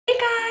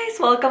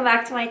welcome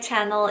back to my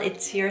channel.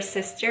 It's your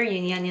sister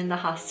EuniUnni in the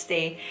house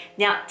today.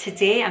 Now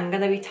today I'm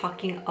gonna be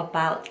talking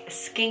about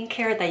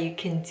skincare that you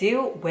can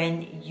do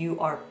when you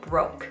are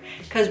broke,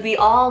 because we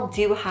all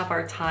do have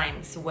our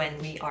times when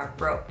we are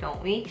broke,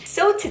 don't we?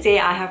 So today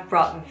I have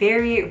brought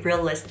very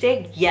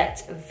realistic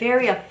yet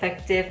very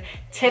effective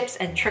tips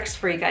and tricks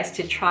for you guys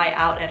to try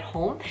out at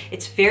home.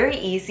 It's very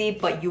easy,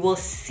 but you will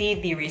see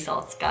the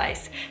results,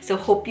 guys. So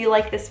hope you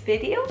like this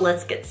video.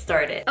 Let's get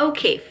started.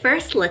 Okay,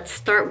 first let's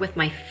start with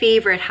my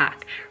favorite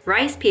hack,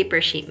 rice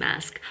paper sheet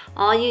mask.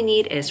 All you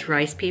need is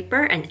rice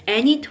paper and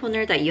any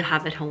toner that you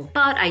have at home.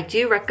 But I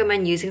do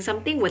recommend using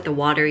something with a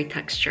watery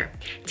texture.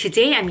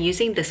 Today I'm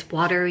using this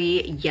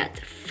watery yet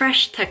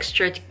fresh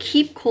textured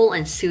Keep Cool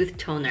and Soothe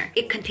toner.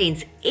 It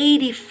contains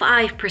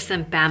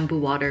 85% bamboo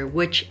water,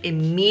 which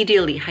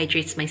immediately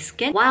hydrates my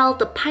skin, while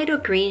the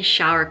Phyto Green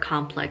Shower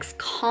Complex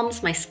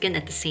calms my skin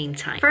at the same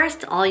time.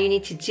 First, all you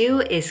need to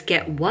do is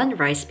get one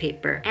rice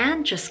paper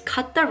and just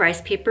cut the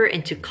rice paper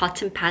into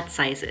cotton pad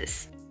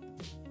sizes.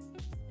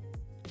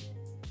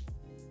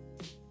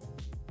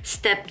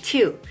 Step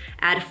 2.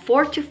 Add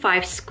 4 to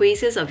 5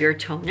 squeezes of your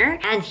toner.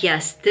 And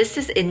yes, this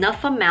is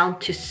enough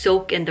amount to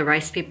soak in the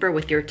rice paper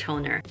with your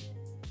toner.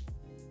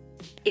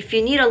 If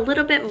you need a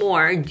little bit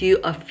more, do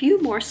a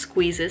few more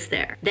squeezes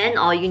there. Then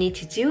all you need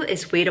to do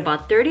is wait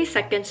about 30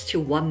 seconds to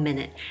 1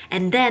 minute.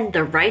 And then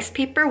the rice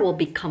paper will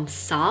become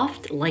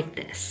soft like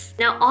this.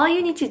 Now all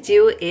you need to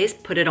do is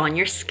put it on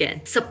your skin.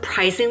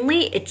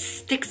 Surprisingly, it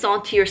sticks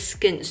onto your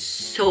skin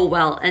so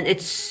well and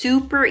it's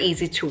super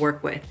easy to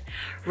work with.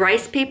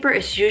 Rice paper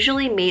is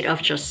usually made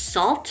of just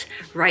salt,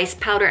 rice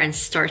powder, and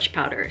starch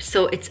powder.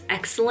 So it's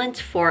excellent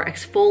for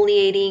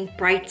exfoliating,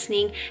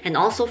 brightening, and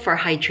also for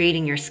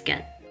hydrating your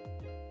skin.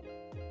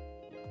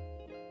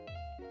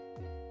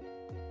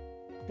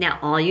 Now,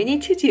 all you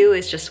need to do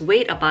is just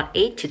wait about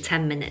 8 to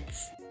 10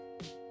 minutes.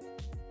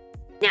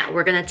 Now,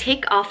 we're gonna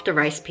take off the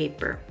rice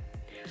paper.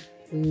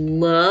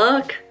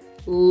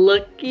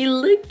 Looky.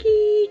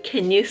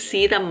 Can you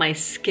see that my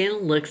skin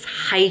looks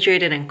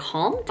hydrated and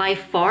calm? By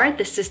far,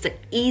 this is the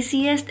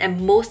easiest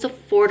and most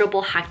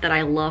affordable hack that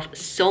I love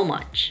so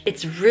much.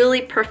 It's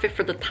really perfect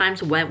for the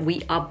times when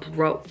we are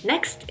broke.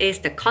 Next is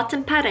the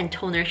cotton pad and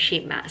toner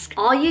sheet mask.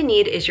 All you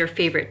need is your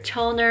favorite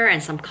toner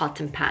and some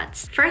cotton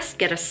pads. First,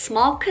 get a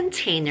small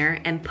container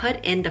and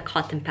put in the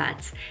cotton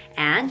pads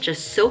and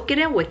just soak it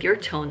in with your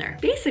toner.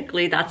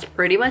 Basically, that's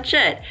pretty much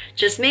it.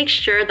 Just make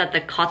sure that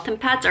the cotton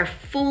pads are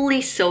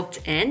fully soaked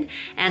in,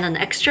 and an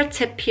extra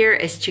tip here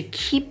is to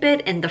keep it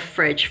in the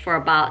fridge for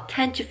about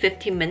 10 to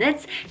 15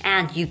 minutes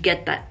and you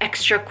get that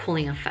extra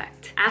cooling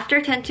effect.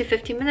 After 10 to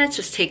 15 minutes,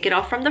 just take it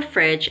off from the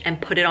fridge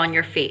and put it on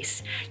your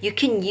face. You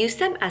can use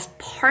them as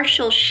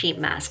partial sheet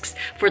masks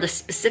for the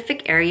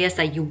specific areas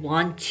that you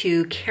want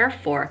to care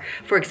for.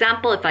 For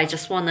example, if I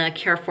just want to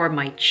care for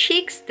my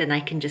cheeks, then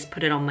I can just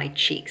put it on my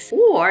cheeks.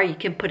 Or you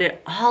can put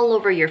it all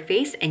over your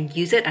face and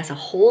use it as a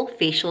whole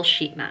facial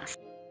sheet mask.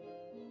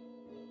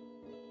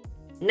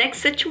 Next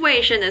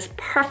situation is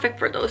perfect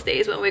for those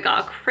days when we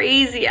got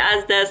crazy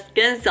as the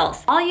skin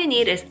cells. All you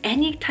need is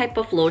any type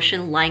of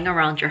lotion lying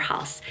around your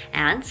house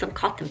and some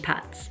cotton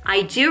pads.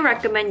 I do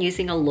recommend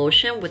using a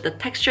lotion with a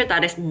texture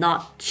that is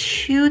not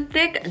too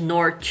thick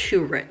nor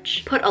too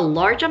rich. Put a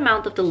large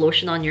amount of the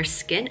lotion on your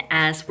skin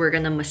as we're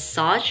gonna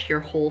massage your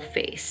whole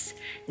face.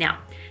 Now,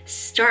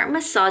 start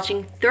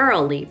massaging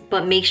thoroughly,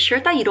 but make sure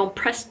that you don't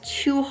press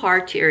too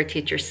hard to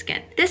irritate your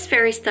skin. This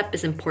very step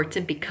is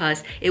important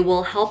because it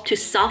will help to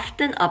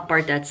soften up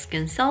our dead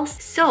skin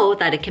cells so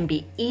that it can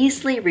be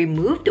easily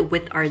removed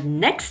with our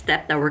next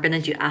step that we're gonna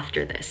do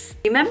after this.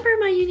 Remember,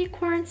 my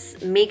unicorns?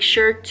 Make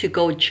sure to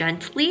go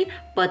gently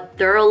but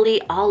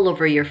thoroughly all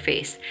over your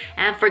face.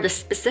 And for the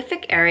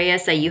specific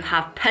areas that you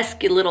have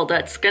pesky little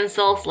dead skin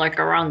cells, like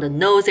around the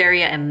nose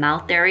area and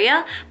mouth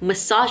area,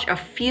 massage a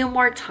few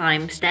more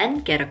times, then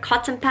get a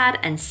cotton pad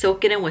and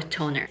soak it in with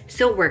toner.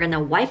 So we're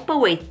gonna wipe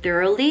away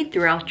thoroughly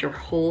throughout your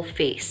whole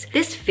face.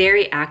 This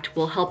very act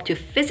will help to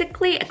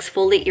physically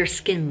exfoliate your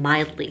skin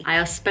mildly. I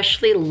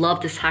especially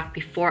love this hack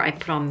before I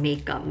put on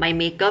makeup. My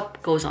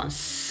makeup goes on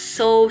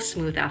so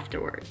smooth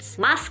afterwards.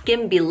 My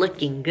skin be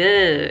looking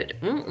good.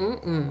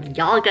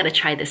 Y'all gotta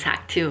try this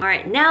hack too.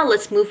 Alright, now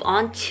let's move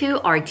on to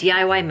our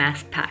DIY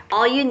mask pack.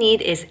 All you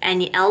need is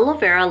any aloe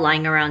vera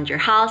lying around your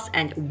house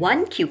and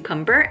one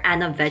cucumber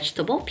and a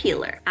vegetable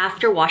peeler.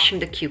 After washing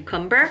the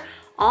cucumber,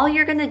 all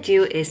you're gonna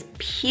do is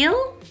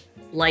peel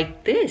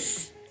like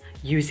this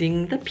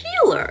using the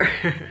peeler.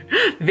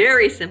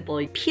 Very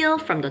simple. Peel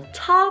from the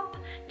top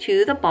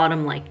to the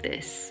bottom like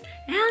this.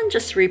 And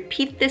just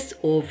repeat this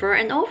over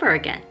and over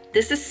again.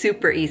 This is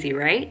super easy,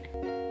 right?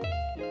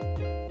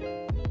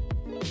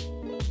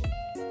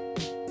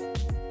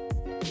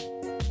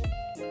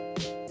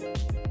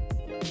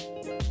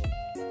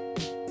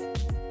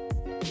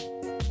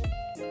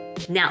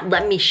 Now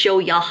let me show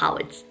y'all how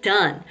it's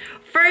done.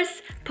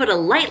 First, put a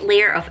light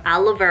layer of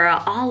aloe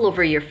vera all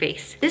over your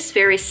face. This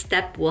very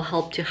step will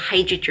help to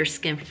hydrate your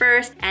skin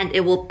first, and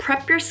it will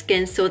prep your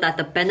skin so that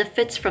the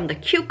benefits from the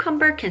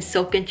cucumber can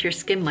soak into your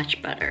skin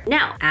much better.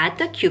 Now, add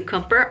the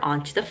cucumber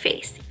onto the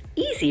face.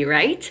 Easy,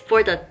 right?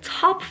 For the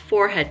top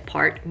forehead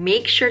part,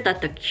 make sure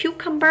that the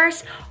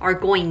cucumbers are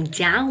going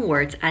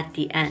downwards at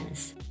the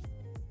ends.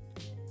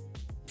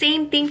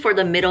 Same thing for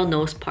the middle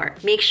nose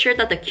part. Make sure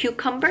that the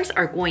cucumbers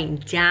are going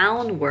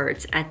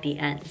downwards at the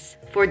ends.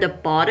 For the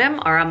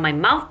bottom, around my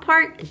mouth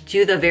part,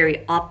 do the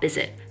very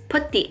opposite.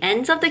 Put the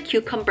ends of the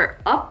cucumber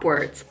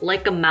upwards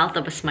like a mouth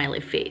of a smiley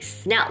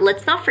face. Now,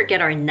 let's not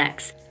forget our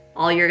necks.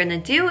 All you're gonna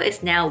do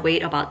is now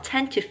wait about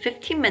 10 to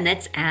 15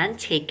 minutes and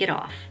take it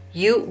off.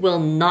 You will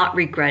not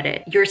regret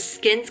it. Your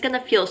skin's gonna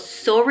feel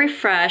so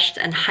refreshed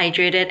and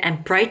hydrated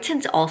and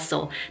brightened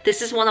also. This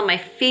is one of my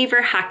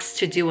favorite hacks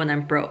to do when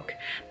I'm broke.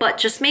 But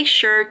just make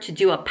sure to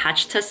do a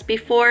patch test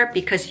before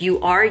because you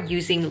are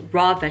using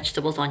raw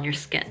vegetables on your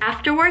skin.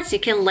 Afterwards, you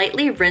can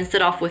lightly rinse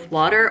it off with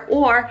water,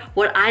 or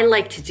what I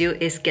like to do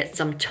is get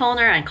some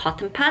toner and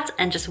cotton pads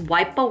and just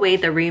wipe away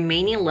the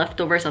remaining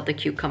leftovers of the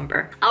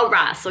cucumber.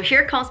 Alright, so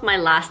here comes my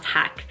last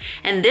hack.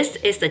 And this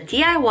is the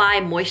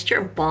DIY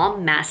Moisture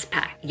Balm Mask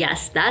Pack.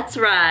 Yes, that's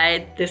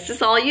right. This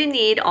is all you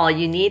need. All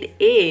you need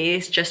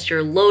is just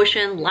your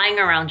lotion lying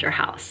around your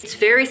house. It's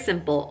very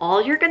simple.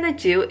 All you're gonna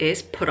do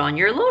is put on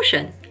your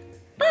lotion,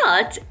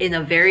 but in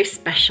a very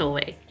special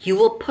way. You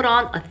will put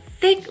on a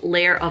thick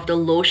layer of the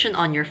lotion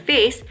on your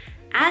face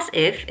as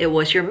if it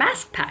was your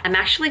mask pack. I'm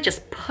actually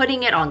just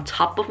putting it on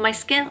top of my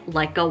skin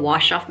like a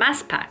wash-off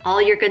mask pack.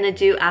 All you're gonna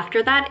do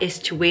after that is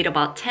to wait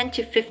about 10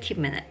 to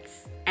 15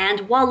 minutes.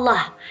 And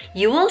voila,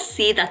 you will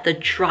see that the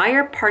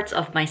drier parts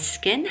of my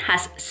skin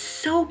has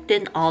soaked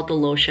in all the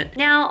lotion.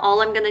 Now,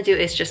 all I'm gonna do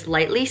is just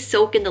lightly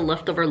soak in the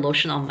leftover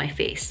lotion on my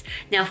face.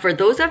 Now, for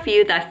those of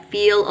you that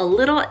feel a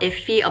little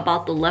iffy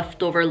about the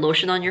leftover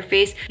lotion on your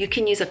face, you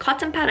can use a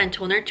cotton pad and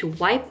toner to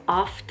wipe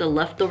off the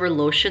leftover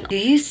lotion. Do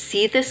you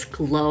see this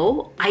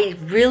glow? I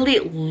really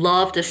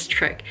love this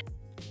trick.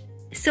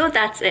 So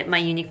that's it, my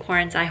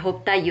unicorns. I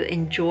hope that you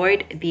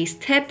enjoyed these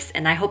tips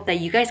and I hope that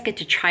you guys get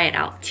to try it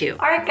out too.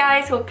 Alright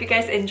guys, hope you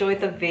guys enjoyed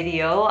the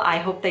video. I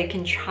hope that you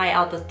can try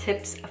out the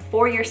tips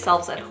for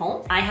yourselves at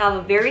home. I have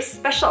a very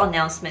special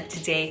announcement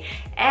today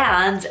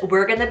and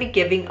we're gonna be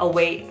giving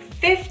away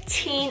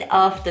 15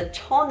 of the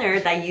toner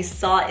that you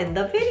saw in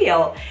the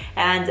video.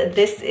 And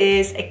this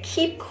is a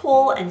Keep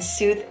Cool and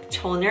Soothe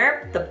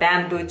toner, the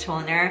bamboo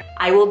toner.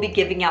 I will be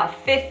giving out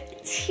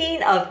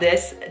 15 of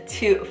this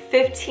to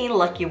 15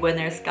 lucky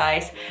winners,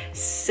 guys.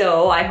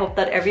 So I hope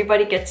that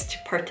everybody gets to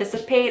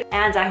participate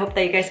and I hope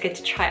that you guys get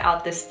to try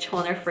out this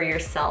toner for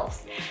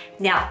yourselves.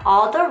 Now,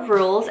 all the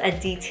rules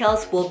and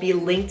details will be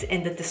linked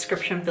in the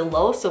description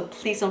below, so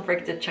please don't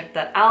forget to check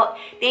that out.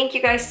 Thank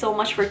you guys so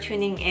much for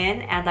tuning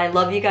in and I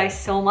love you guys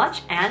so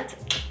much and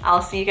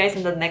I'll see you guys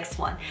in the next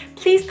one.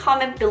 Please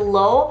comment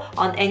below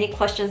on any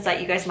questions that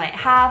you guys might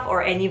have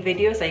or any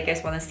videos that you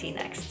guys want to see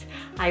next.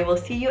 I will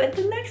see you in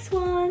the next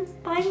one.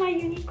 Bye, my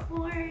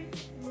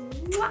unicorns.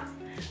 Mwah.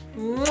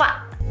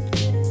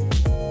 Mwah.